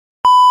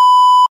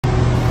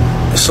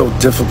It's so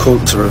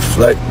difficult to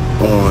reflect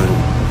on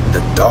the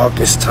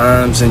darkest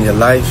times in your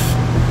life,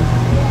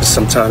 but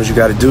sometimes you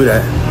gotta do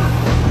that.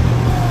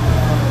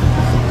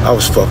 I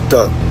was fucked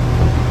up.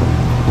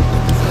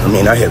 I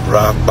mean, I hit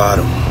rock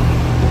bottom,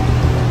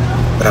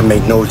 but I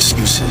make no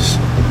excuses.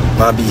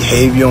 My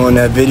behavior on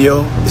that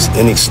video is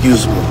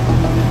inexcusable.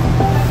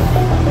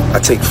 I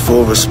take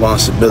full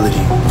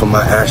responsibility for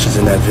my actions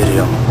in that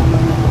video.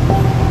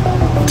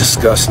 I'm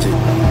disgusted.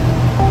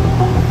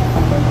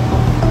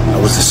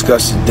 I was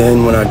disgusted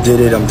then when I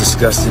did it. I'm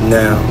disgusted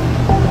now.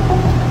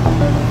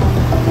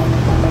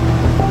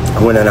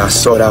 I went and I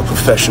sought out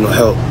professional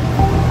help.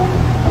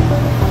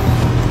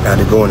 I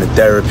had to go into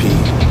therapy,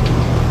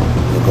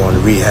 going to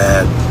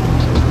rehab.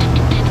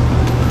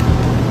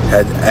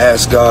 Had to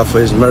ask God for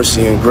His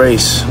mercy and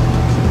grace.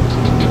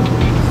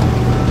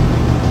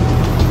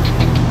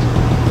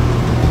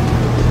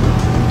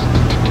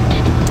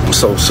 I'm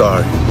so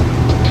sorry.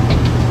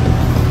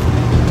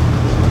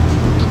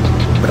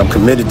 But I'm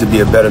committed to be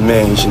a better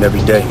man each and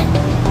every day.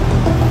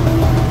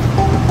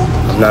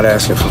 I'm not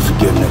asking for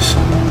forgiveness.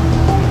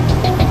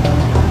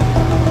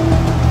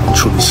 I'm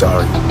truly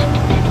sorry.